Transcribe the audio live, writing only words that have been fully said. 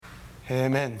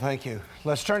Amen. Thank you.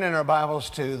 Let's turn in our Bibles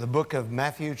to the book of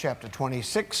Matthew, chapter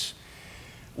 26.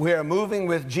 We are moving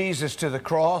with Jesus to the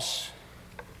cross,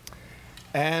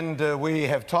 and we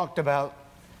have talked about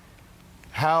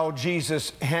how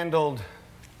Jesus handled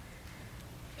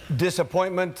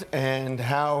disappointment and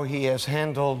how he has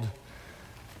handled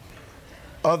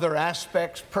other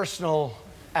aspects, personal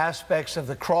aspects of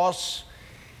the cross.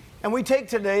 And we take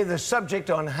today the subject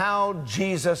on how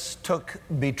Jesus took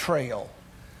betrayal.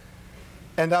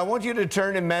 And I want you to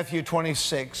turn in Matthew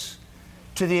 26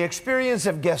 to the experience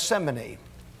of Gethsemane,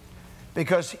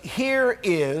 because here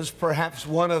is perhaps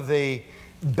one of the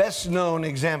best known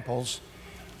examples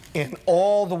in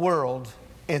all the world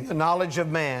in the knowledge of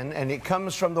man, and it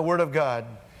comes from the Word of God,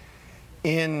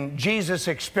 in Jesus'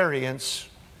 experience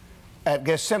at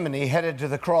Gethsemane headed to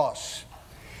the cross.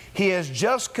 He has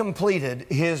just completed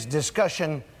his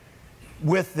discussion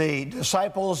with the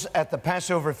disciples at the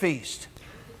Passover feast.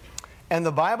 And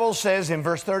the Bible says in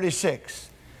verse 36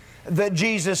 that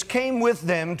Jesus came with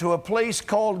them to a place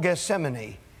called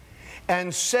Gethsemane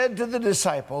and said to the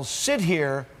disciples, "Sit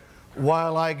here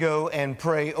while I go and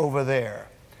pray over there."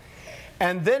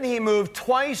 And then he moved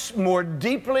twice more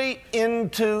deeply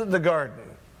into the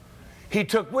garden. He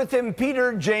took with him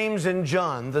Peter, James, and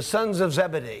John, the sons of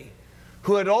Zebedee,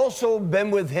 who had also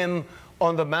been with him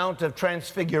on the Mount of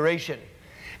Transfiguration.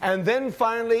 And then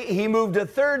finally he moved a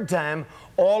third time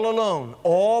all alone,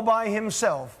 all by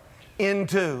himself,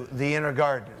 into the inner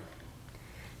garden.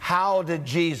 How did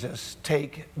Jesus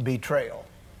take betrayal?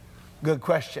 Good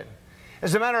question.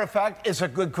 As a matter of fact, it's a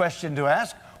good question to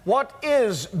ask. What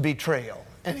is betrayal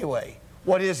anyway?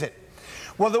 What is it?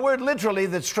 Well, the word literally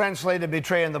that's translated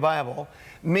betray in the Bible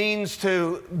means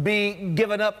to be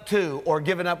given up to or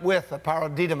given up with, a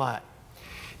paradidomai.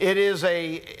 It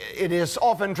is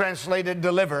often translated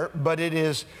deliver, but it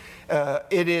is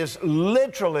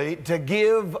literally to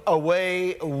give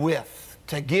away with,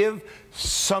 to give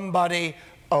somebody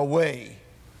away.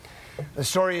 The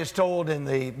story is told in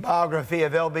the biography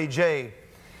of LBJ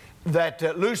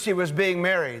that Lucy was being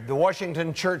married. The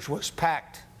Washington church was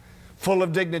packed, full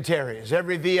of dignitaries.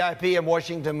 Every VIP in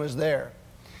Washington was there.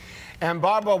 And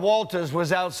Barbara Walters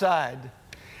was outside,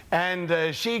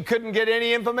 and she couldn't get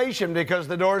any information because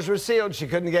the doors were sealed. She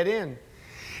couldn't get in.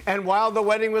 And while the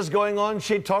wedding was going on,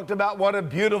 she talked about what a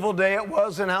beautiful day it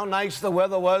was and how nice the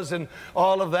weather was and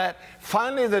all of that.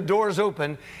 Finally, the doors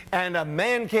opened, and a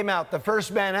man came out, the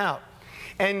first man out.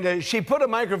 And she put a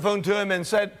microphone to him and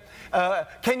said,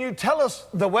 "Can you tell us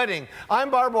the wedding? I'm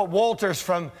Barbara Walters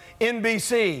from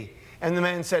NBC." And the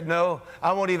man said, "No,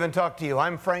 I won't even talk to you.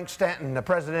 I'm Frank Stanton, the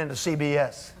president of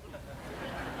CBS."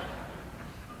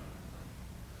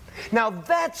 Now,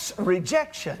 that's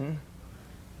rejection,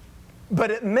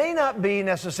 but it may not be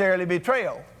necessarily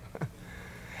betrayal.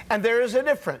 And there is a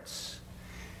difference.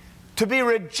 To be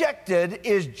rejected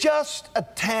is just a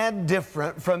tad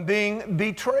different from being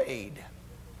betrayed.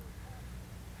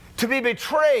 To be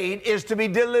betrayed is to be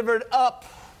delivered up.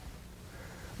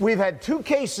 We've had two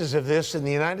cases of this in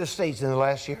the United States in the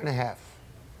last year and a half.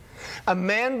 A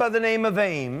man by the name of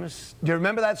Ames, do you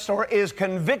remember that story, is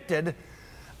convicted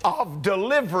of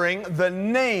delivering the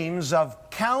names of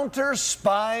counter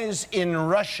spies in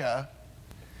Russia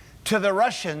to the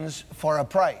Russians for a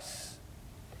price.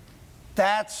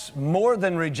 That's more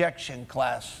than rejection,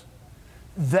 class.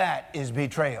 That is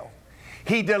betrayal.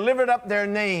 He delivered up their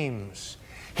names.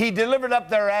 He delivered up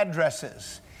their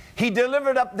addresses. He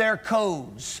delivered up their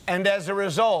codes. And as a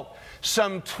result,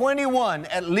 some 21,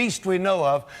 at least we know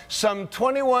of, some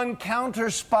 21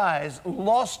 counter spies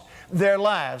lost their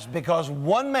lives because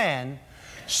one man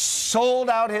sold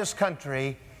out his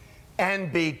country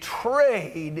and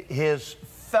betrayed his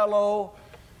fellow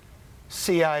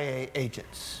CIA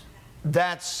agents.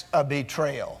 That's a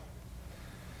betrayal.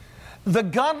 The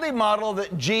godly model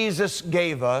that Jesus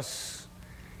gave us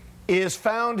is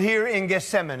found here in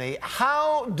Gethsemane.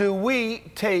 How do we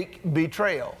take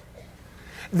betrayal?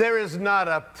 There is not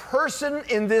a person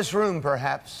in this room,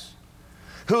 perhaps,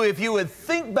 who, if you would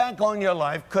think back on your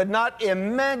life, could not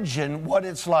imagine what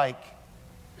it's like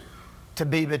to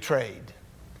be betrayed.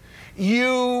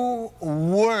 You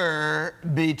were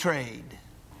betrayed.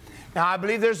 Now, I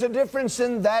believe there's a difference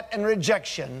in that and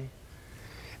rejection.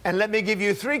 And let me give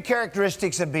you three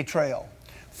characteristics of betrayal.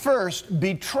 First,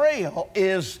 betrayal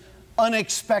is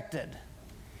unexpected.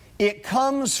 It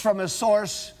comes from a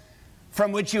source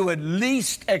from which you would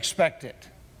least expect it.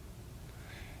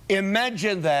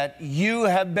 Imagine that you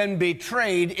have been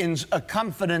betrayed in a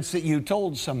confidence that you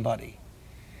told somebody.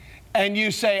 And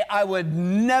you say, "I would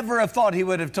never have thought he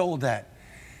would have told that."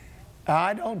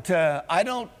 I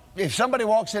don't if somebody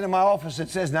walks into my office and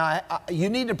says, now, you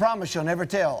need to promise you'll never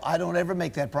tell, I don't ever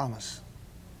make that promise.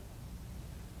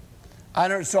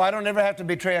 So I don't ever have to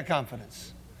betray a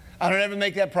confidence. I don't ever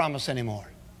make that promise anymore.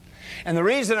 And the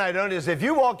reason I don't is if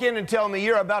you walk in and tell me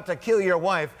you're about to kill your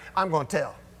wife, I'm going to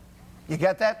tell. You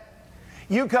get that?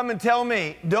 You come and tell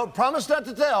me, don't promise not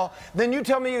to tell, then you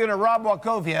tell me you're going to rob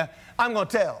Wachovia, I'm going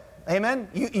to tell. Amen?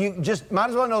 You just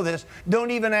might as well know this.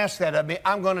 Don't even ask that of me.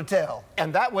 I'm going to tell.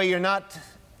 And that way you're not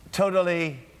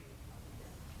totally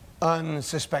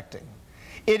unsuspecting.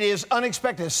 It is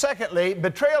unexpected. Secondly,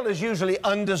 betrayal is usually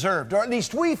undeserved, or at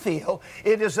least we feel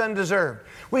it is undeserved.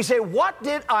 We say, what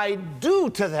did I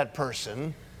do to that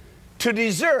person to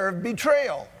deserve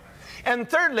betrayal? And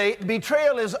thirdly,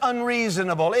 betrayal is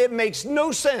unreasonable. It makes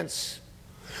no sense.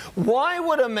 Why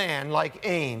would a man like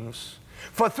Ames,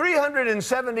 for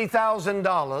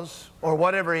 $370,000 or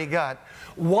whatever he got,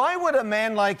 why would a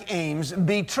man like Ames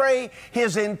betray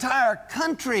his entire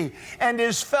country and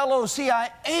his fellow CIA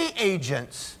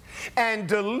agents and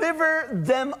deliver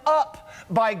them up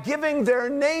by giving their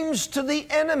names to the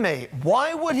enemy?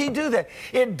 Why would he do that?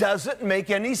 It doesn't make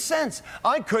any sense.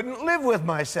 I couldn't live with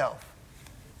myself.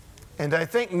 And I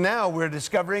think now we're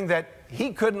discovering that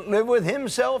he couldn't live with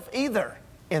himself either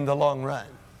in the long run.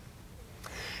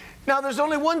 Now, there's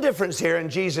only one difference here in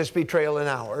Jesus' betrayal and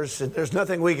ours, and there's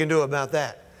nothing we can do about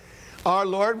that. Our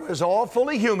Lord was all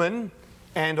fully human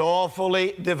and all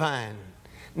fully divine.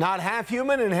 Not half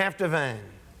human and half divine.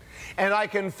 And I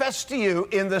confess to you,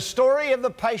 in the story of the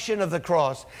Passion of the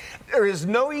Cross, there is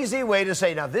no easy way to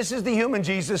say, now this is the human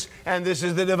Jesus and this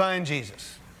is the divine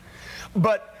Jesus.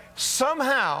 But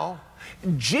somehow,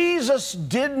 Jesus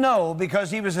did know,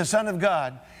 because he was the Son of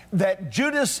God, that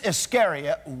Judas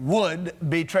Iscariot would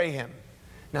betray him.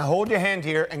 Now hold your hand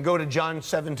here and go to John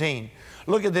 17.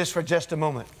 Look at this for just a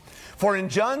moment. For in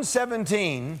John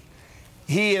 17,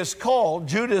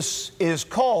 Judas is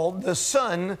called the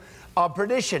son of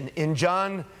perdition in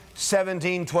John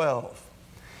 17:12.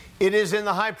 It is in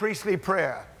the high priestly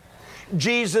prayer.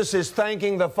 Jesus is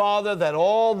thanking the Father that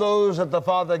all those that the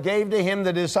Father gave to him,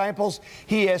 the disciples,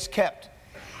 he has kept.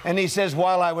 And he says,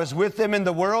 while I was with them in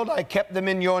the world, I kept them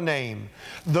in your name.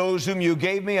 Those whom you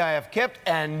gave me I have kept,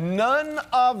 and none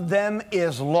of them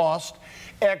is lost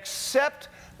except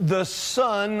the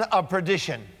son of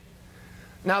perdition.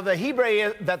 Now the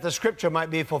Hebrew, that the scripture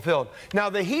might be fulfilled. Now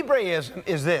the Hebraism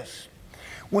is this.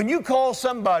 When you call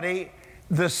somebody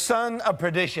the son of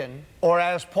perdition, or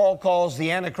as Paul calls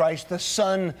the Antichrist, the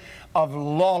son of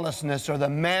lawlessness or the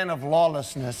man of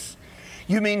lawlessness,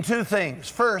 you mean two things.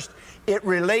 First, it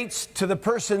relates to the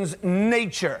person's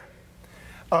nature.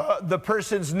 The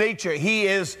person's nature. He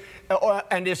is,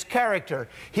 and his character.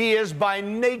 He is by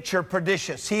nature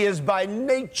pernicious. He is by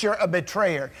nature a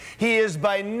betrayer. He is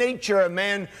by nature a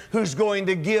man who's going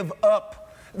to give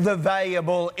up the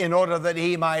valuable in order that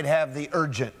he might have the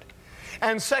urgent.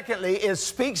 And secondly, it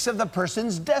speaks of the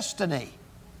person's destiny.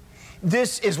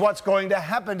 This is what's going to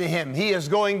happen to him. He is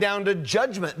going down to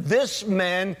judgment. This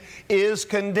man is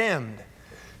condemned.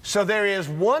 So there is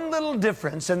one little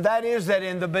difference, and that is that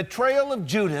in the betrayal of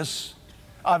Jesus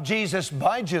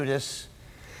by Judas,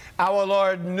 our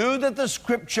Lord knew that the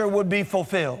scripture would be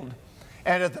fulfilled.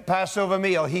 And at the Passover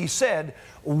meal, he said,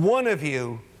 one of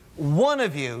you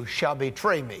shall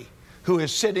betray me, who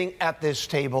is sitting at this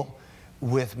table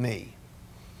with me.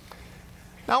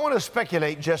 Now I want to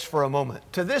speculate just for a moment.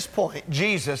 To this point,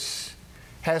 Jesus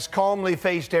has calmly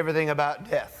faced everything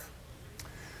about death.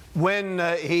 When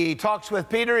he talks with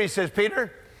Peter, he says,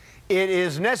 Peter, it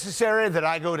is necessary that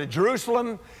I go to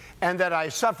Jerusalem and that I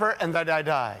suffer and that I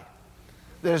die.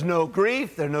 There's no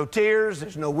grief, there's no tears,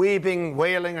 there's no weeping,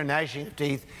 wailing, or gnashing of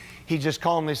teeth. He just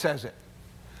calmly says it.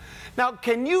 Now,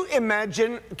 can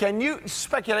you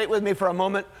speculate with me for a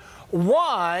moment?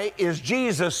 Why is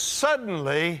Jesus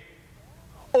suddenly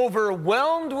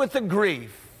overwhelmed with the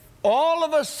grief? All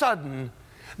of a sudden,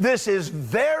 this is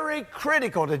very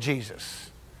critical to Jesus.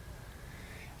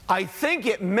 I think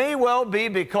it may well be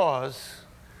because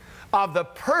of the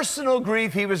personal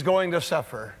grief he was going to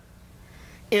suffer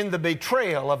in the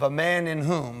betrayal of a man in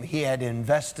whom he had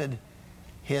invested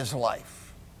his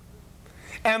life.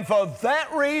 And for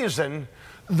that reason,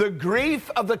 the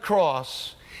grief of the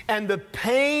cross and the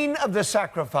pain of the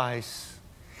sacrifice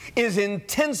is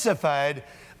intensified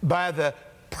by the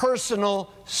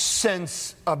personal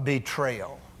sense of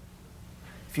betrayal.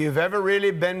 If you've ever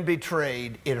really been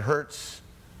betrayed, it hurts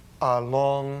a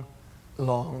long,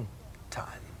 long time.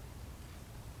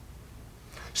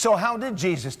 So how did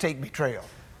Jesus take betrayal?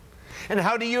 And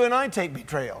how do you and I take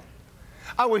betrayal?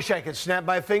 I wish I could snap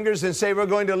my fingers and say we're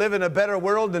going to live in a better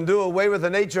world and do away with the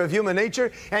nature of human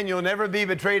nature and you'll never be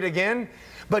betrayed again.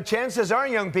 But chances are,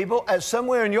 young people, as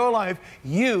somewhere in your life,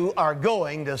 you are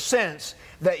going to sense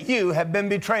that you have been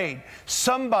betrayed.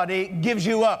 Somebody gives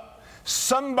you up.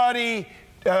 Somebody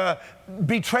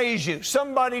betrays you.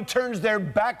 Somebody turns their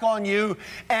back on you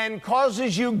and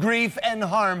causes you grief and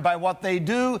harm by what they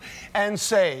do and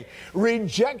say.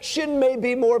 Rejection may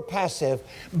be more passive,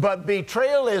 but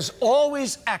betrayal is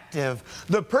always active.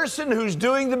 The person who's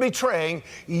doing the betraying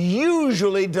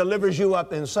usually delivers you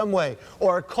up in some way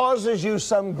or causes you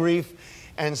some grief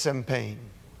and some pain.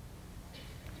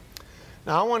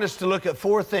 Now, I want us to look at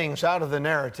 4 things out of the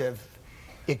narrative.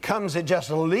 It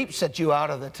just leaps at you out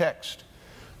of the text.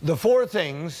 The 4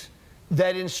 things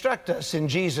that instruct us in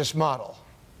Jesus' model.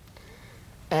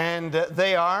 And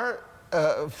they are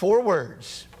 4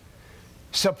 words: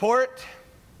 support,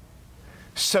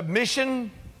 submission,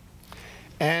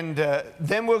 and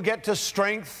then we'll get to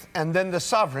strength, and then the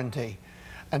sovereignty.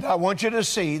 And I want you to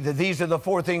see that these are the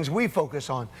 4 things we focus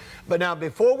on. But now,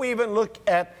 before we even look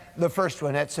at the first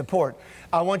one, at support,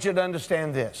 I want you to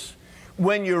understand this.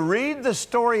 When you read the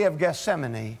story of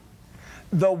Gethsemane,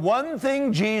 the one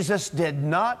thing Jesus did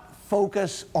not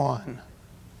focus on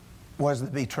was the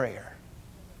betrayer.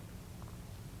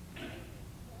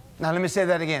 Now let me say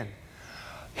that again.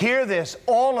 Hear this,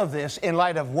 all of this, in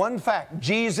light of one fact.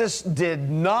 Jesus did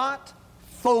not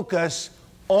focus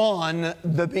on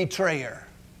the betrayer.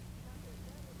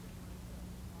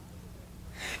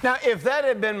 Now, if that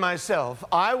had been myself,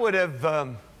 I would have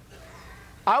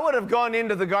gone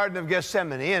into the Garden of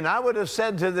Gethsemane and I would have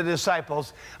said to the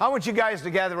disciples, I want you guys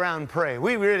to gather around and pray.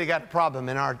 We really got a problem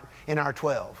in our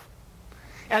 12.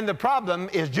 And the problem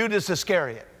is Judas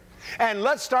Iscariot. And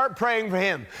let's start praying for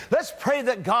him. Let's pray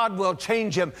that God will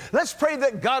change him. Let's pray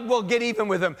that God will get even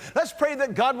with him. Let's pray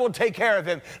that God will take care of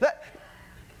him.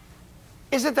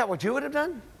 Isn't that what you would have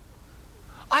done?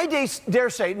 I dare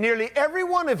say nearly every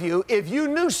one of you, if you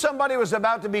knew somebody was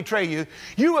about to betray you,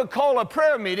 you would call a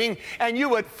prayer meeting and you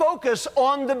would focus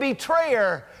on the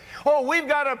betrayer. Oh, we've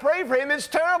got to pray for him. It's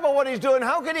terrible what he's doing.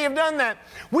 How could he have done that?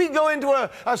 We go into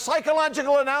a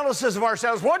psychological analysis of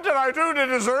ourselves. What did I do to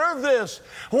deserve this?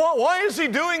 Why is he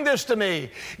doing this to me?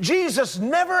 Jesus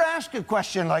never asked a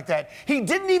question like that. He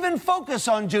didn't even focus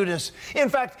on Judas. In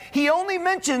fact, he only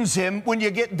mentions him when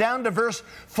you get down to verse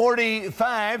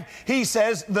 45. He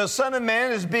says, the Son of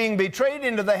Man is being betrayed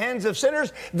into the hands of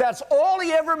sinners. That's all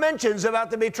he ever mentions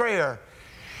about the betrayer.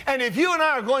 And if you and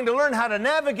I are going to learn how to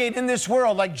navigate in this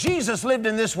world like Jesus lived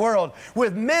in this world,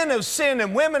 with men of sin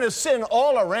and women of sin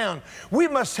all around, we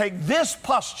must take this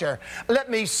posture. Let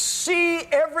me see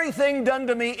everything done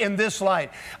to me in this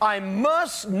light. I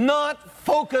must not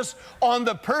focus on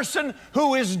the person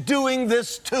who is doing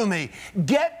this to me.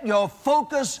 Get your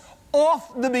focus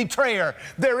off the betrayer.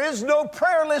 There is no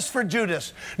prayer list for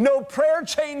Judas, no prayer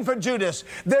chain for Judas.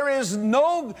 There is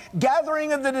no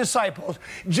gathering of the disciples.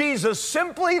 Jesus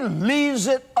simply leaves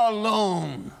it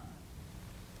alone.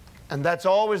 And that's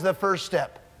always the first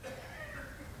step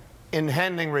in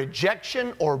handling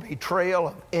rejection or betrayal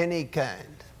of any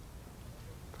kind.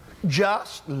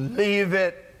 Just leave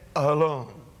it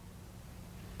alone.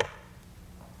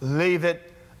 Leave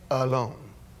it alone.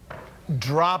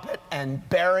 Drop it and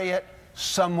bury it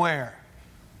somewhere.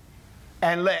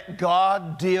 And let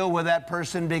God deal with that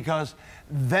person, because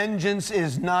vengeance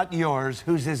is not yours.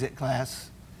 Whose is it,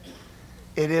 class?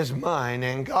 It is mine.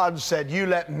 And God said, you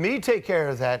let me take care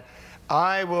of that.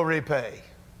 I will repay.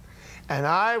 And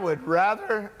I would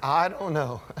rather, I don't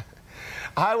know,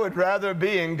 I would rather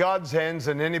be in God's hands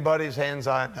than anybody's hands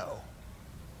I know.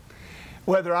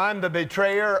 Whether I'm the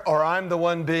betrayer or I'm the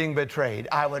one being betrayed,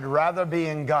 I would rather be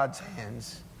in God's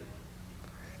hands.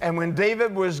 And when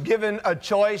David was given a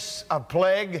choice, a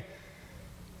plague,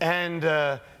 and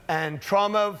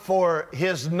trauma for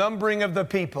his numbering of the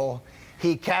people,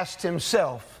 he cast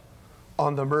himself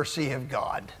on the mercy of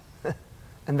God.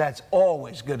 And that's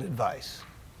always good advice.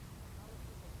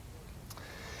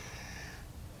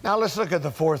 Now let's look at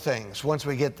the 4 things once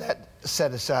we get that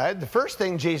set aside. The first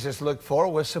thing Jesus looked for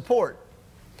was support.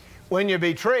 When you're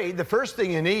betrayed, the first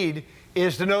thing you need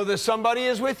is to know that somebody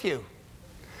is with you.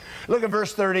 Look at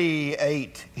verse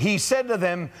 38. He said to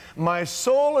them, my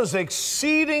soul is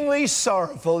exceedingly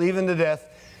sorrowful, even to death.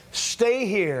 Stay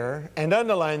here, and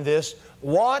underline this,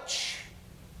 watch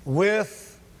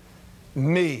with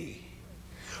me.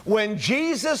 When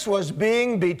Jesus was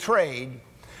being betrayed,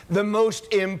 the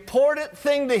most important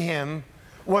thing to him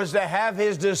was to have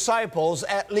his disciples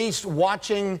at least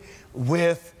watching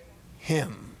with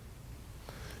him.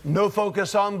 No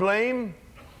focus on blame,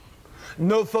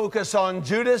 no focus on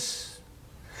Judas,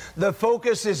 the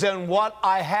focus is on what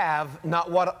I have,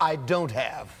 not what I don't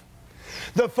have.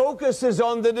 The focus is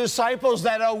on the disciples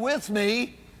that are with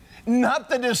me, not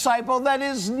the disciple that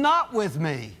is not with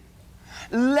me.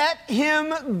 Let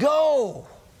him go.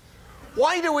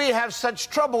 Why do we have such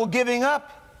trouble giving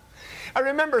up? I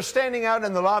remember standing out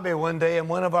in the lobby one day and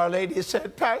one of our ladies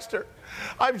said, "Pastor,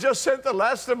 I've just sent the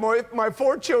last of my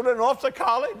 4 children off to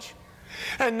college,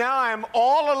 and now I'm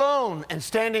all alone." And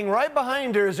standing right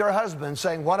behind her is her husband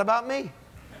saying, "What about me?"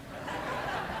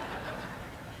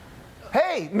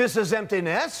 Hey, Mrs. Empty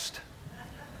Nest,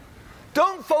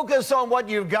 don't focus on what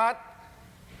you've got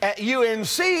at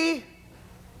UNC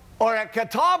or at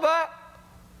Catawba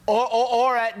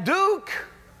or at Duke.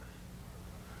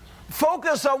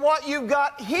 Focus on what you've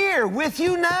got here with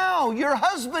you now. Your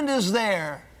husband is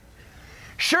there.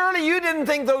 Surely you didn't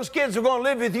think those kids were going to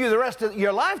live with you the rest of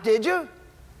your life, did you?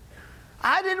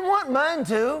 I didn't want mine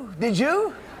to. Did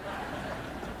you?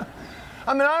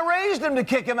 I mean, I raised them to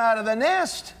kick them out of the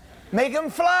nest, make them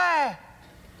fly.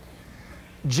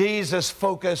 Jesus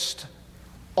focused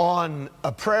on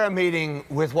a prayer meeting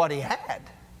with what he had.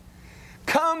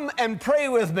 Come and pray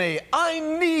with me. I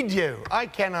need you. I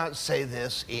cannot say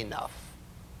this enough.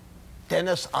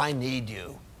 Dennis, I need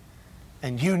you.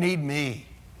 And you need me.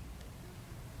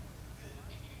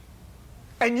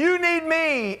 And you need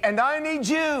me. And I need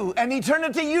you. And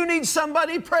eternity, you need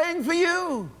somebody praying for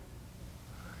you.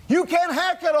 You can't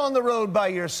hack it on the road by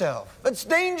yourself. It's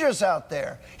dangerous out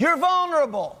there. You're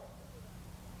vulnerable.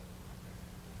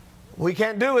 We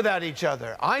can't do without each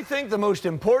other. I think the most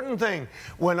important thing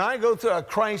when I go through a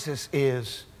crisis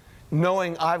is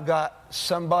knowing I've got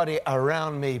somebody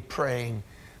around me praying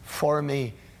for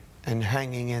me and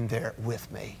hanging in there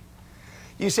with me.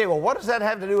 You say, well, what does that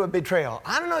have to do with betrayal?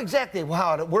 I don't know exactly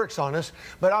how it works on us,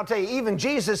 but I'll tell you, even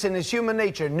Jesus in his human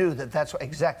nature knew that that's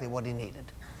exactly what he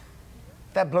needed.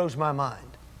 That blows my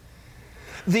mind.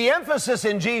 The emphasis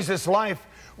in Jesus' life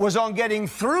was on getting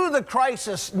through the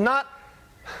crisis, not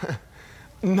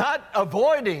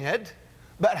avoiding it,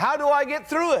 but how do I get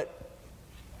through it?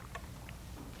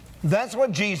 That's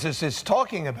what Jesus is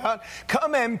talking about.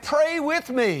 Come and pray with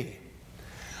me.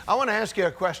 I want to ask you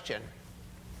a question.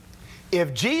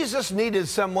 If Jesus needed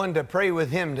someone to pray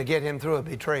with him to get him through a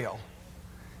betrayal,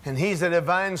 and he's the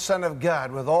divine Son of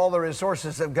God with all the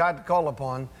resources that God called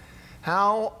upon,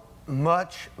 how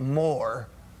much more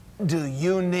do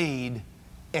you need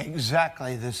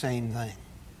exactly the same thing?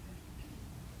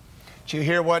 Did you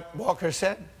hear what Walker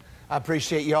said? I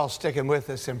appreciate y'all sticking with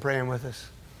us and praying with us.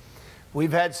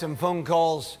 We've had some phone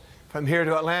calls from here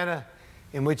to Atlanta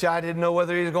in which I didn't know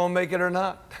whether he was going to make it or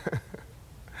not.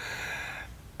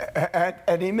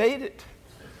 And he made it.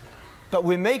 But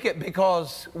we make it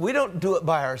because we don't do it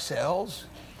by ourselves.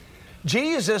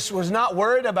 Jesus was not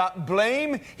worried about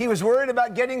blame. He was worried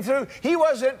about getting through. He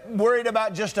wasn't worried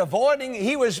about just avoiding.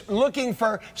 He was looking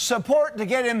for support to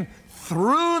get him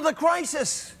through the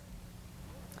crisis.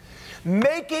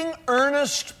 Making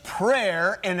earnest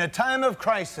prayer in a time of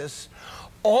crisis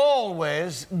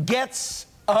always gets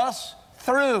us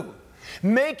through.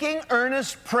 Making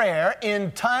earnest prayer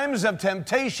in times of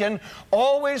temptation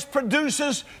always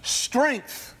produces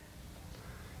strength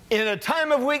in a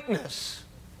time of weakness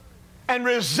and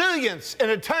resilience in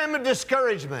a time of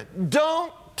discouragement.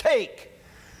 Don't take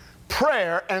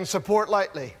prayer and support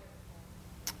lightly.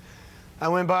 I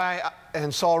went by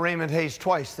and saw Raymond Hayes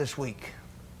twice this week.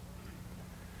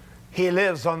 He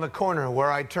lives on the corner where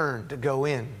I turn to go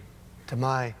in to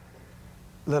my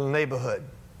little neighborhood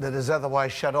that is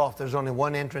otherwise shut off. There's only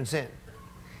one entrance in,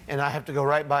 and I have to go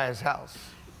right by his house.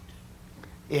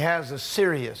 He has a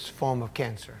serious form of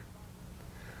cancer.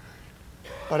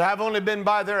 But I've only been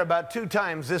by there about 2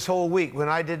 times this whole week when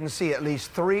I didn't see at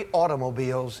least 3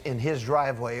 automobiles in his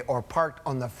driveway or parked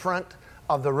on the front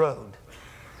of the road,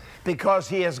 because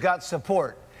he has got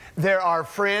support. There are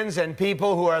friends and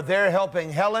people who are there helping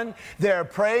Helen. They're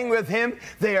praying with him.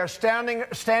 They are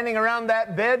standing around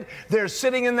that bed. They're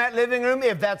sitting in that living room.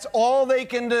 If that's all they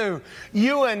can do,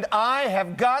 you and I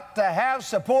have got to have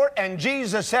support. And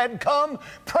Jesus said, come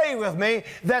pray with me.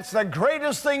 That's the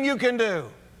greatest thing you can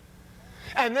do.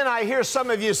 And then I hear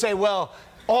some of you say, well,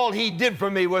 all he did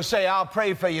for me was say, I'll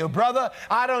pray for you. Brother,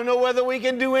 I don't know whether we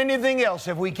can do anything else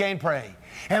if we can't pray.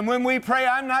 And when we pray,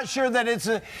 I'm not sure that it's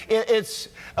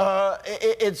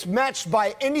matched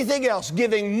by anything else.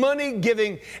 Giving money,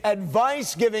 giving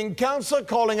advice, giving counsel,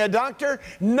 calling a doctor.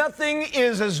 Nothing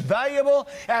is as valuable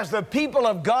as the people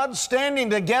of God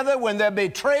standing together when they're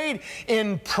betrayed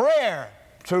in prayer.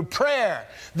 Through prayer.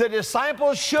 The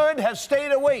disciples should have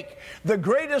stayed awake. The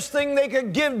greatest thing they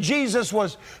could give Jesus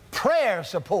was prayer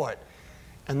support.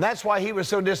 And that's why he was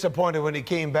so disappointed when he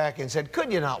came back and said,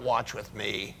 could you not watch with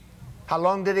me? How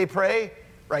long did he pray?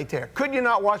 Right there. Could you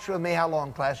not watch with me? How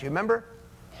long, class? You remember?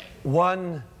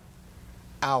 1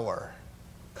 hour.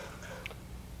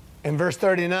 In verse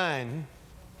 39,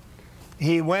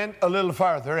 he went a little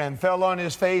farther and fell on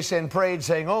his face and prayed,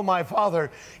 saying, "Oh, my Father,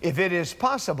 if it is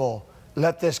possible,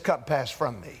 let this cup pass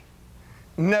from me.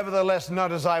 Nevertheless,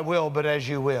 not as I will, but as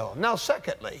you will." Now,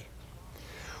 secondly,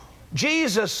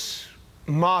 Jesus'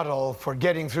 model for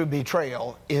getting through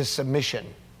betrayal is submission.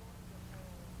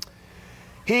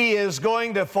 He is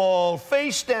going to fall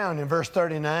face down in verse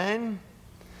 39.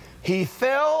 He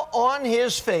fell on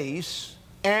his face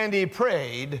and he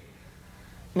prayed.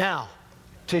 Now,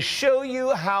 to show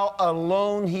you how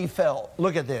alone he felt,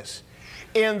 look at this.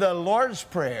 In the Lord's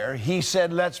Prayer, he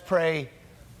said, let's pray,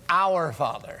 our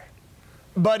Father.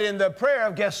 But in the prayer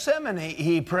of Gethsemane,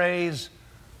 he prays,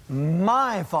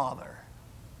 my Father,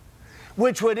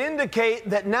 which would indicate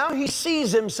that now he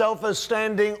sees himself as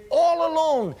standing all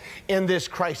alone in this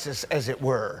crisis, as it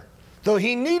were. Though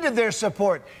he needed their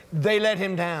support, they let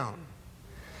him down.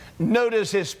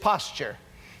 Notice his posture.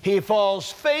 He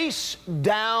falls face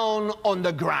down on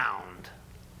the ground.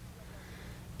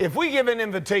 If we give an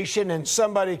invitation and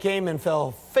somebody came and fell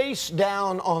face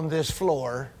down on this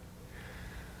floor,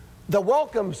 the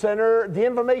welcome center, the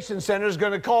information center, is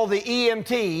going to call the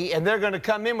EMT, and they're going to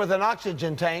come in with an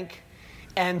oxygen tank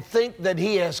and think that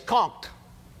he has conked.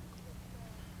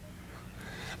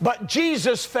 But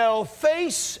Jesus fell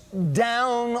face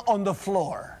down on the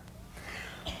floor,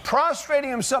 prostrating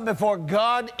himself before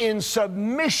God in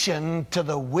submission to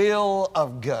the will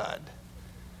of God.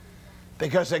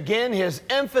 Because again, his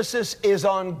emphasis is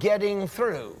on getting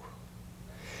through.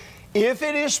 If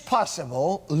it is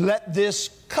possible, let this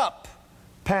cup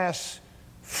pass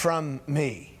from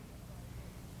me.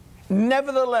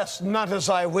 Nevertheless, not as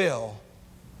I will,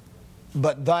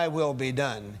 but thy will be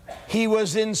done. He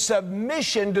was in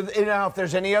submission to now, if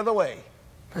there's any other way,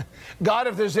 God,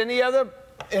 if there's any other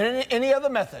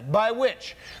method by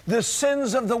which the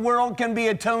sins of the world can be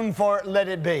atoned for, let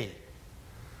it be.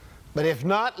 But if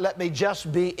not, let me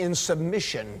just be in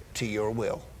submission to your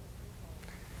will.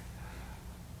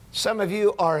 Some of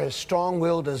you are as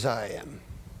strong-willed as I am,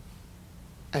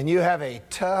 and you have a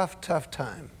tough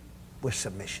time with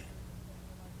submission.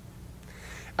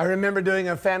 I remember doing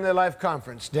a family life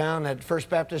conference down at First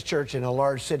Baptist Church in a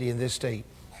large city in this state.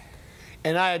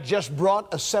 And I had just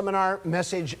brought a seminar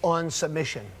message on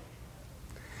submission.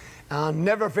 I'll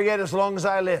never forget as long as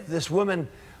I live. This woman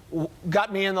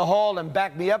got me in the hall and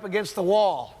backed me up against the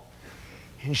wall.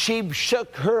 And she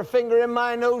shook her finger in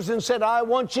my nose and said, "I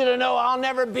want you to know I'll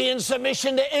never be in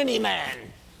submission to any man."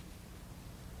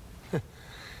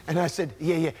 And I said,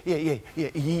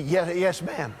 yes,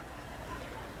 ma'am.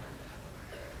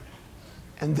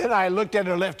 And then I looked at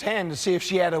her left hand to see if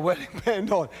she had a wedding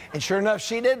band on. And sure enough,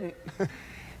 she didn't.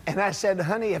 And I said,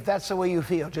 "Honey, if that's the way you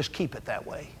feel, just keep it that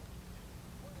way."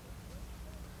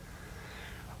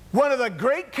 One of the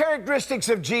great characteristics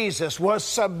of Jesus was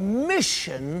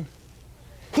submission.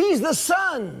 He's the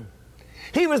Son.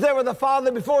 He was there with the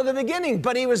Father before the beginning,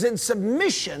 but he was in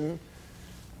submission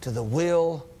to the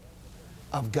will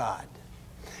of God.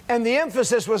 And the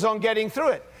emphasis was on getting through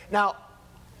it. Now,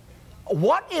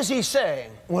 what is he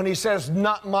saying when he says,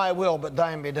 "Not my will, but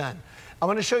thine be done"? I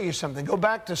want to show you something. Go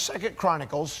back to 2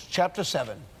 Chronicles chapter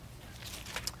 7.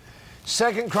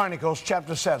 2 Chronicles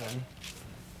chapter 7.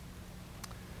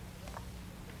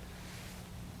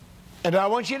 And I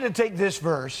want you to take this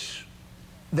verse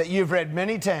that you've read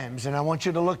many times, and I want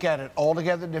you to look at it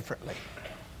altogether differently.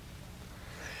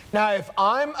 Now, if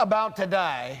I'm about to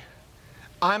die,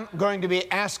 I'm going to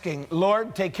be asking,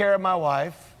 "Lord, take care of my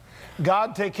wife.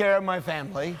 God, take care of my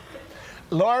family.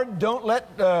 Lord, don't let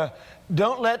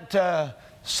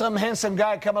some handsome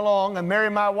guy come along and marry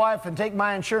my wife and take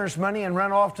my insurance money and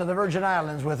run off to the Virgin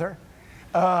Islands with her."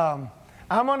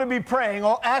 I'm going to be praying,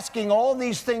 asking all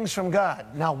these things from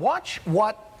God. Now watch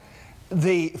what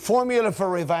the formula for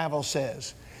revival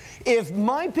says. If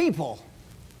my people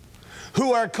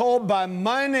who are called by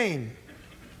my name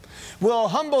will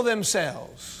humble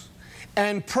themselves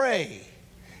and pray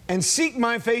and seek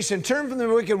my face and turn from their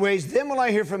wicked ways, then will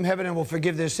I hear from heaven and will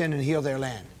forgive their sin and heal their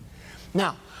land.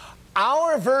 Now,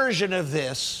 our version of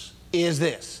this is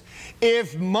this: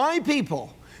 if my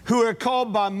people who are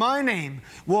called by my name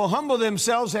will humble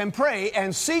themselves and pray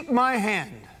and seek my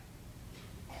hand.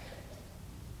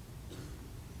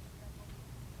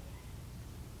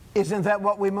 Isn't that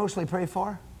what we mostly pray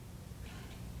for?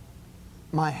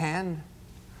 My hand.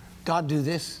 God, do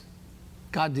this.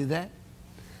 God, do that.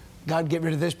 God, get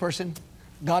rid of this person.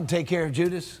 God, take care of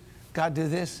Judas. God, do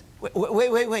this.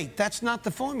 Wait. That's not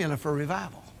the formula for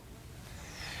revival.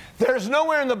 There's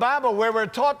nowhere in the Bible where we're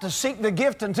taught to seek the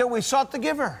gift until we sought the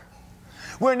giver.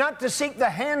 We're not to seek the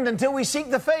hand until we seek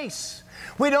the face.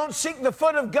 We don't seek the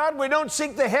foot of God. We don't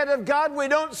seek the head of God. We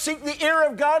don't seek the ear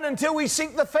of God until we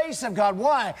seek the face of God.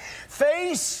 Why?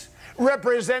 Face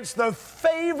represents the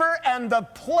favor and the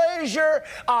pleasure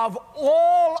of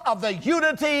all of the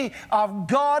unity of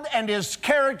God and His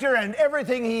character and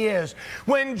everything He is.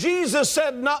 When Jesus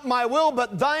said, "Not my will,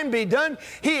 but thine be done,"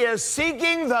 He is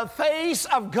seeking the face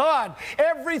of God.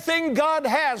 Everything God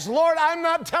has. Lord, I'm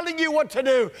not telling you what to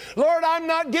do. Lord, I'm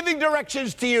not giving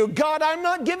directions to you. God, I'm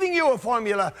not giving you a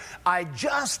formula. I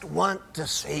just want to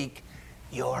seek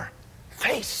your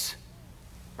face.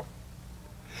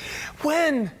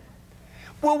 When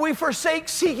will we forsake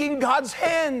seeking God's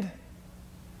hand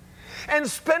and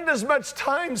spend as much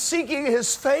time seeking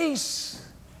His face?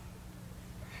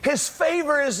 His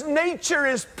favor, His nature,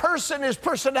 His person, His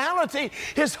personality,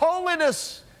 His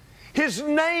holiness, His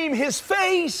name, His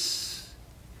face,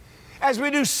 as we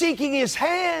do seeking His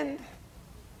hand.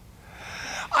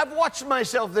 I've watched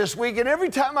myself this week, and every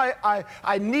time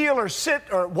I kneel or sit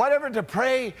or whatever to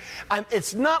pray,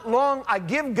 it's not long. I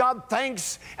give God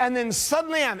thanks, and then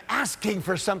suddenly I'm asking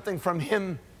for something from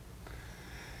Him.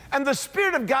 And the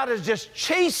Spirit of God has just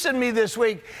chastened me this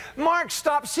week. Mark,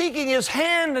 stop seeking His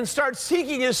hand and start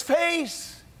seeking His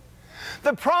face.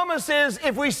 The promise is,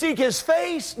 if we seek His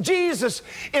face, Jesus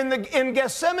in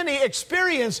Gethsemane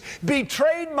experience,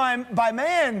 betrayed by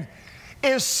man,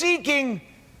 is seeking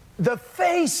the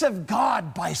face of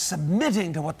God by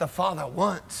submitting to what the Father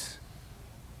wants.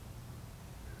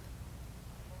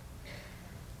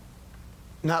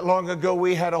 Not long ago,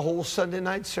 we had a whole Sunday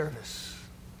night service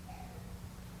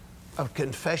of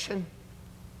confession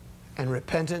and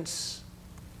repentance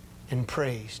and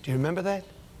praise. Do you remember that?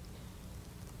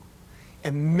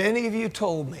 And many of you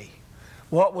told me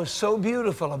what was so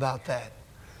beautiful about that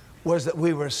was that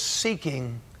we were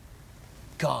seeking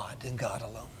God and God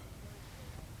alone.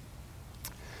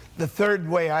 The third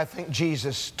way I think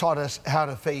Jesus taught us how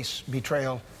to face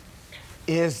betrayal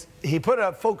is He put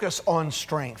a focus on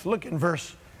strength. Look in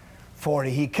verse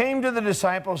 40. He came to the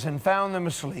disciples and found them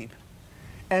asleep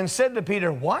and said to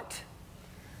Peter, "What?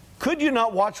 Could you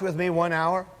not watch with me 1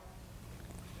 hour?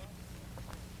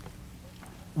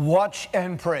 Watch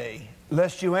and pray,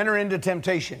 lest you enter into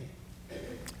temptation.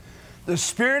 The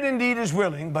spirit indeed is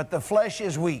willing, but the flesh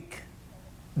is weak."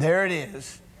 There it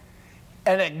is.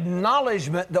 An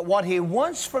acknowledgement that what He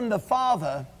wants from the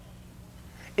Father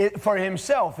for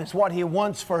Himself is what He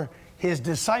wants for His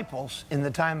disciples in the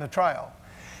time of trial.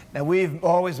 Now, we've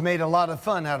always made a lot of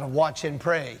fun out of watch and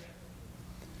pray.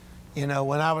 You know,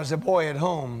 when I was a boy at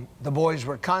home, the boys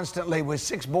were constantly, with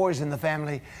 6 boys in the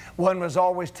family, one was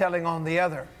always telling on the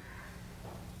other,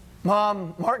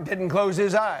 "Mom, Mark didn't close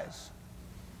his eyes."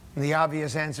 And the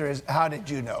obvious answer is, "How did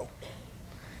you know?"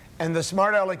 And the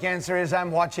smart aleck answer is,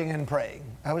 "I'm watching and praying."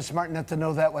 I was smart enough to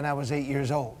know that when I was 8 years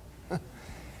old. Of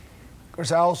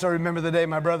course, I also remember the day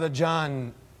my brother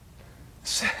John,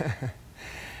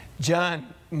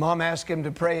 Mom asked him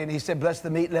to pray, and he said, "Bless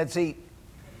the meat, let's eat."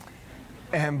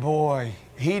 And boy,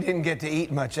 he didn't get to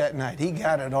eat much that night. He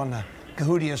got it on the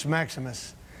Gluteus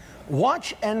Maximus.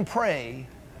 Watch and pray,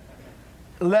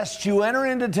 lest you enter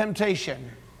into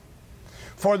temptation.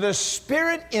 For the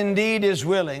spirit indeed is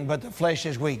willing, but the flesh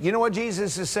is weak. You know what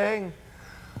Jesus is saying?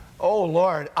 Oh,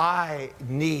 Lord, I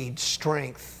need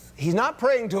strength. He's not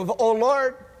praying to, "Oh,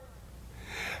 Lord,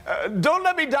 don't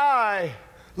let me die.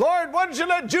 Lord, why did you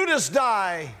let Judas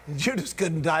die?" Judas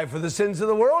couldn't die for the sins of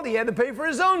the world. He had to pay for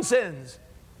his own sins.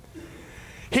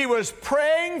 He was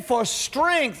praying for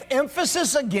strength.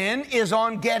 Emphasis again is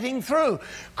on getting through.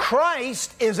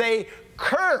 Christ is a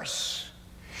curse.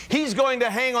 He's going to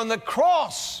hang on the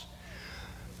cross.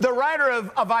 The writer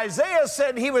of Isaiah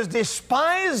said He was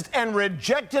despised and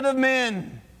rejected of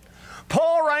men.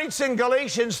 Paul writes in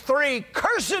Galatians 3,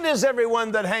 "Cursed is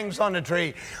everyone that hangs on a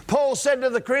tree." Paul said to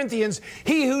the Corinthians,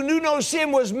 "He who knew no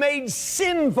sin was made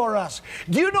sin for us."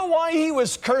 Do you know why he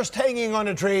was cursed hanging on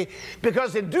a tree?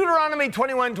 Because in Deuteronomy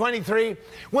 21:23,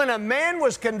 when a man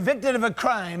was convicted of a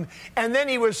crime and then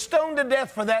he was stoned to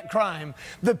death for that crime,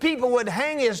 the people would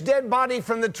hang his dead body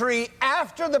from the tree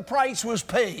after the price was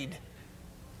paid.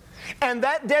 And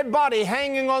that dead body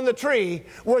hanging on the tree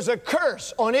was a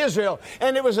curse on Israel.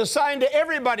 And it was a sign to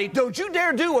everybody, "Don't you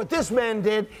dare do what this man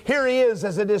did. Here he is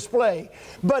as a display."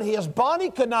 But his body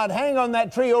could not hang on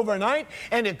that tree overnight,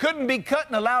 and it couldn't be cut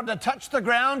and allowed to touch the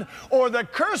ground, or the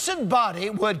cursed body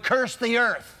would curse the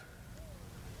earth.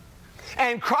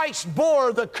 And Christ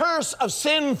bore the curse of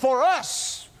sin for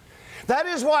us. That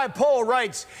is why Paul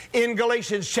writes in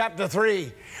Galatians chapter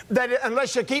 3 that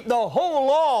unless you keep the whole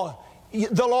law,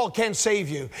 the law can't save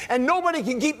you. And nobody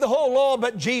can keep the whole law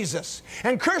but Jesus.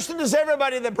 And cursed is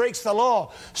everybody that breaks the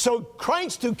law. So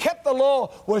Christ, who kept the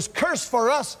law, was cursed for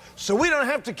us, so we don't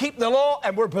have to keep the law,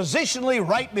 and we're positionally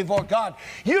right before God.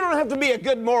 You don't have to be a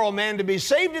good moral man to be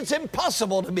saved. It's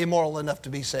impossible to be moral enough to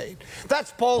be saved.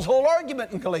 That's Paul's whole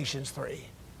argument in Galatians 3.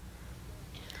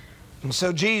 And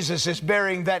so Jesus is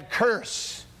bearing that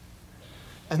curse.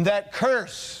 And that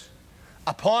curse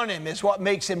upon him is what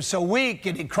makes him so weak,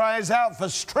 and he cries out for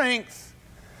strength.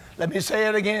 Let me say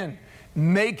it again.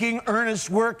 Making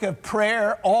earnest work of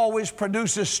prayer always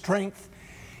produces strength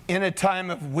in a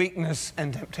time of weakness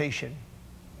and temptation.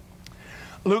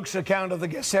 Luke's account of the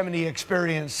Gethsemane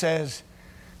experience says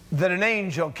that an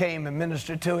angel came and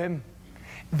ministered to him,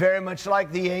 very much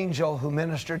like the angel who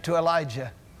ministered to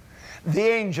Elijah. The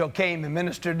angel came and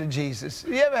ministered to Jesus.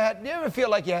 You ever feel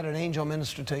like you had an angel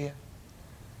minister to you?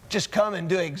 Just come and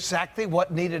do exactly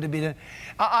what needed to be done.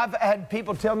 I've had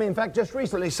people tell me, in fact, just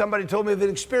recently, somebody told me of an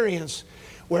experience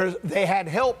where they had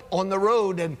help on the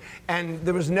road, and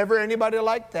there was never anybody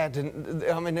like that. And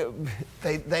I mean,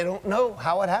 they don't know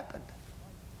how it happened.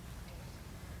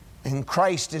 And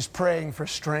Christ is praying for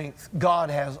strength. God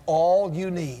has all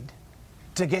you need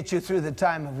to get you through the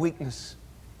time of weakness.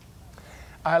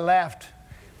 I laughed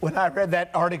when I read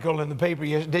that article in the paper.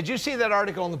 Did you see that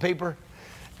article in the paper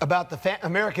about the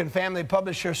American Family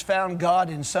Publishers found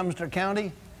God in Sumter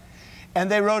County?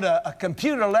 And they wrote a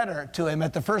computer letter to him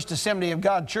at the First Assembly of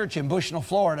God Church in Bushnell,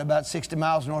 Florida, about 60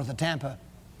 miles north of Tampa.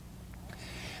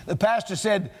 The pastor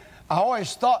said, I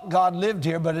always thought God lived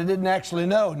here, but I didn't actually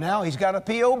know. Now he's got a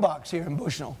P.O. box here in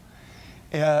Bushnell.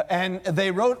 And they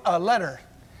wrote a letter.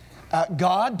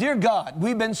 God, dear God,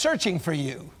 we've been searching for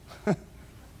you.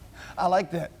 I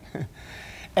like that.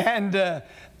 And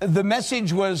the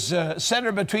message was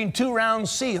centered between two round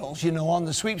seals, on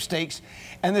the sweepstakes.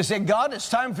 And they said, God, it's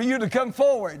time for you to come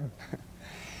forward.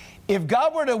 If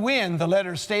God were to win, the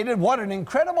letter stated, what an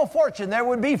incredible fortune there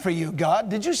would be for you, God.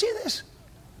 Did you see this?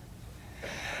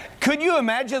 Could you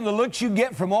imagine the looks you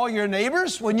get from all your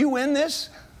neighbors when you win this?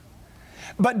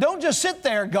 But don't just sit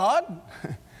there, God.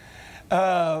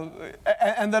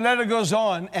 And the letter goes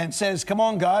on and says, come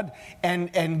on, God,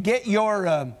 and get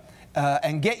your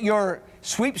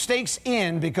sweepstakes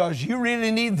in, because you really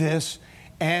need this,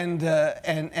 and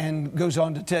goes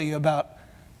on to tell you about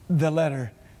the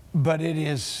letter. But it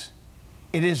is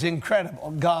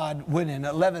incredible. God winning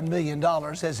 $11 million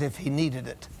as if he needed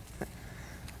it.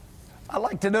 I'd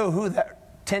like to know who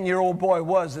that 10-year-old boy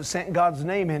was that sent God's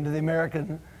name into the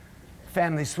American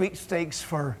Family Sweepstakes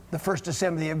for the First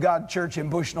Assembly of God Church in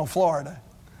Bushnell, Florida.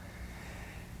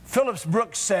 Phillips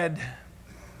Brooks said,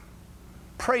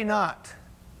 pray not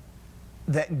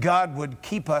that God would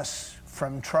keep us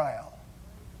from trial,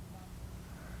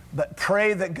 but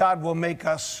pray that God will make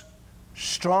us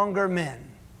stronger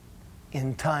men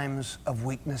in times of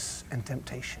weakness and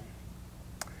temptation.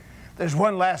 There's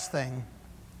one last thing,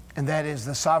 and that is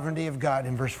the sovereignty of God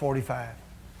in verse 45.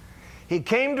 He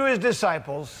came to his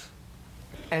disciples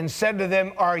and said to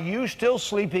them, are you still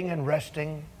sleeping and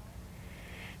resting?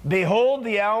 Behold,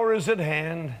 the hour is at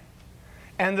hand,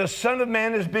 and the Son of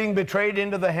Man is being betrayed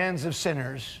into the hands of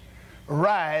sinners.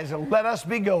 Rise, let us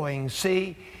be going.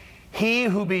 See, he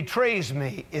who betrays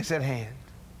me is at hand.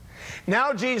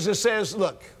 Now Jesus says,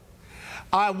 look,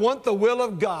 I want the will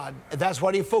of God. That's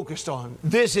what he focused on.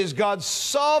 This is God's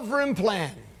sovereign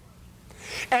plan.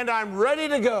 And I'm ready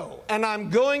to go, and I'm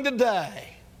going to die.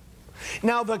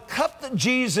 Now, the cup that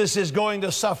Jesus is going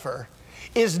to suffer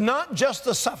is not just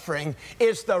the suffering,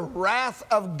 it's the wrath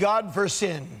of God for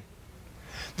sin.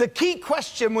 The key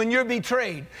question when you're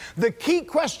betrayed, the key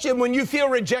question when you feel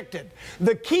rejected,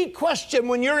 the key question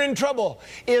when you're in trouble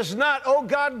is not, oh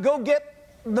God, go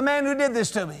get the man who did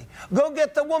this to me. Go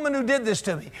get the woman who did this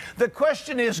to me. The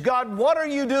question is, God, what are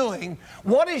you doing?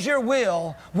 What is your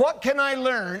will? What can I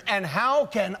learn? And how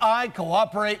can I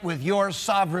cooperate with your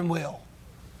sovereign will?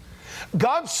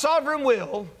 God's sovereign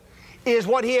will is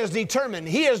what he has determined.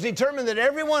 He has determined that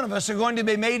every one of us are going to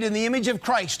be made in the image of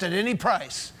Christ at any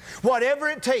price, whatever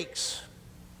it takes.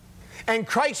 And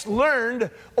Christ learned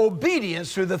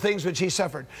obedience through the things which he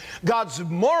suffered. God's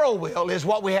moral will is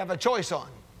what we have a choice on.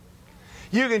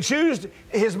 You can choose.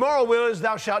 His moral will is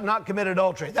thou shalt not commit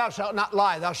adultery. Thou shalt not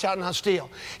lie. Thou shalt not steal.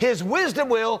 His wisdom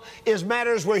will is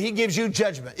matters where he gives you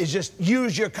judgment. It's just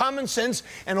use your common sense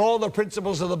and all the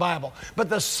principles of the Bible. But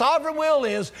the sovereign will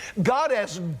is God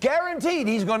has guaranteed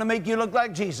he's going to make you look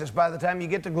like Jesus by the time you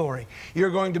get to glory. You're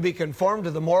going to be conformed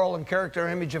to the moral and character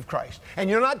image of Christ. And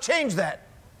you'll not change that.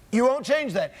 You won't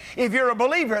change that. If you're a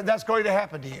believer, that's going to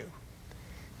happen to you.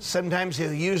 Sometimes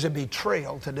He'll use a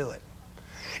betrayal to do it.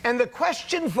 And the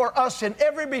question for us in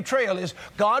every betrayal is,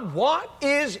 God, what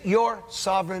is your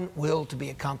sovereign will to be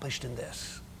accomplished in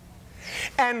this?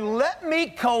 And let me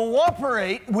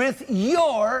cooperate with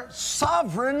your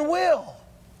sovereign will.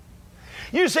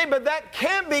 You say, but that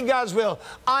can't be God's will.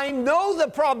 I know the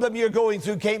problem you're going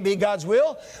through can't be God's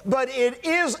will, but it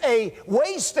is a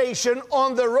way station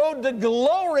on the road to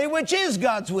glory, which is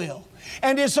God's will.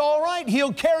 And it's all right.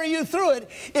 He'll carry you through it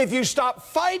if you stop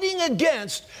fighting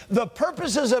against the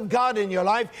purposes of God in your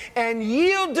life and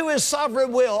yield to His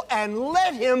sovereign will and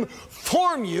let Him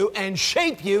form you and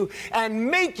shape you and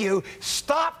make you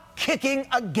stop kicking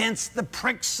against the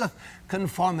pricks of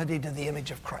conformity to the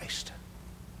image of Christ.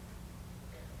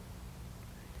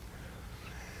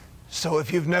 So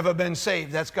if you've never been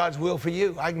saved, that's God's will for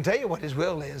you. I can tell you what His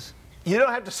will is. You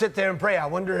don't have to sit there and pray, I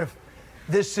wonder if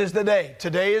this is the day.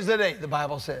 Today is the day, the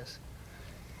Bible says.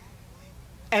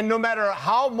 And no matter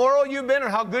how moral you've been or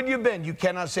how good you've been, you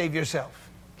cannot save yourself.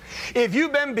 If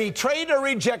you've been betrayed or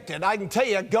rejected, I can tell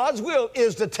you God's will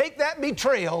is to take that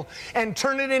betrayal and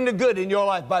turn it into good in your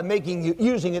life by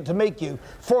using it to make you,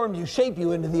 form you, shape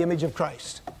you into the image of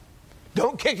Christ.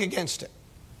 Don't kick against it.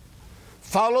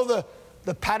 Follow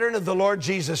the pattern of the Lord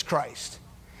Jesus Christ.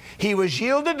 He was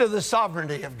yielded to the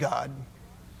sovereignty of God.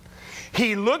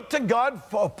 He looked to God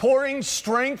for pouring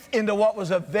strength into what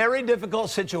was a very difficult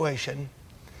situation.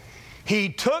 He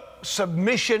took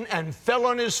submission and fell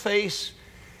on His face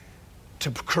to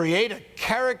create a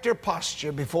character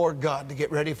posture before God to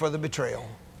get ready for the betrayal.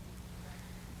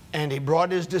 And He brought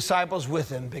His disciples with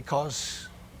Him because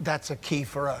that's a key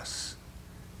for us,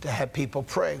 to have people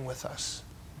praying with us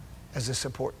as a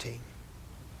support team.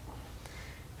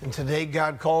 And today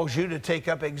God calls you to take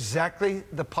up exactly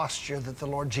the posture that the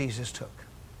Lord Jesus took.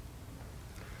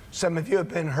 Some of you have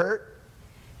been hurt,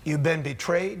 you've been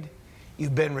betrayed,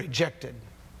 you've been rejected.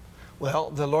 Well,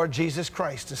 the Lord Jesus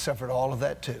Christ has suffered all of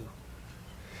that too.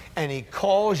 And He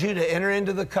calls you to enter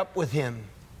into the cup with Him,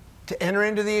 to enter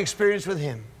into the experience with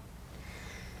Him.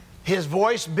 His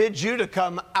voice bids you to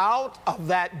come out of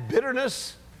that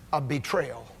bitterness of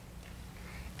betrayal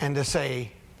and to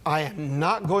say, I am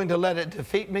not going to let it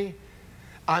defeat me.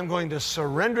 I'm going to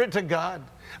surrender it to God.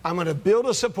 I'm going to build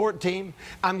a support team.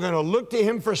 I'm going to look to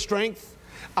Him for strength.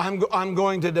 I'm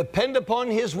going to depend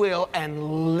upon His will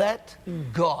and let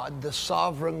God, the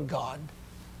sovereign God,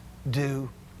 do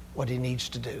what He needs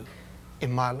to do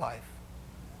in my life.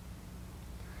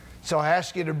 So I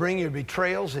ask you to bring your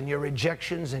betrayals and your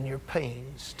rejections and your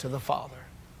pains to the Father,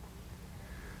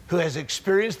 who has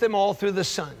experienced them all through the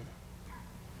Son.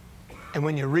 And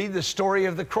when you read the story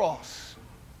of the cross,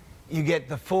 you get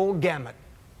the full gamut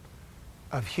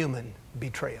of human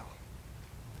betrayal.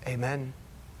 Amen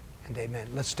and amen.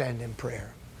 Let's stand in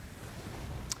prayer.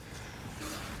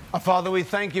 Our Father, we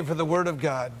thank You for the Word of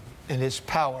God and its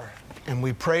power. And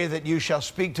we pray that You shall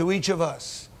speak to each of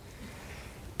us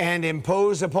and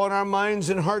impose upon our minds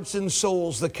and hearts and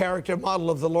souls the character model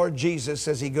of the Lord Jesus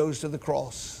as He goes to the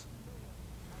cross.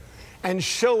 And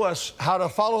show us how to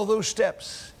follow those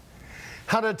steps,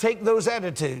 how to take those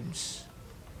attitudes,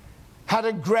 how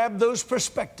to grab those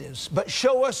perspectives. But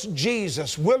show us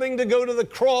Jesus willing to go to the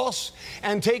cross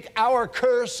and take our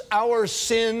curse, our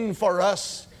sin for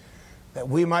us, that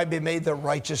we might be made the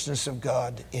righteousness of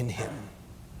God in Him.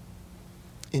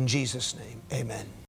 In Jesus' name, amen.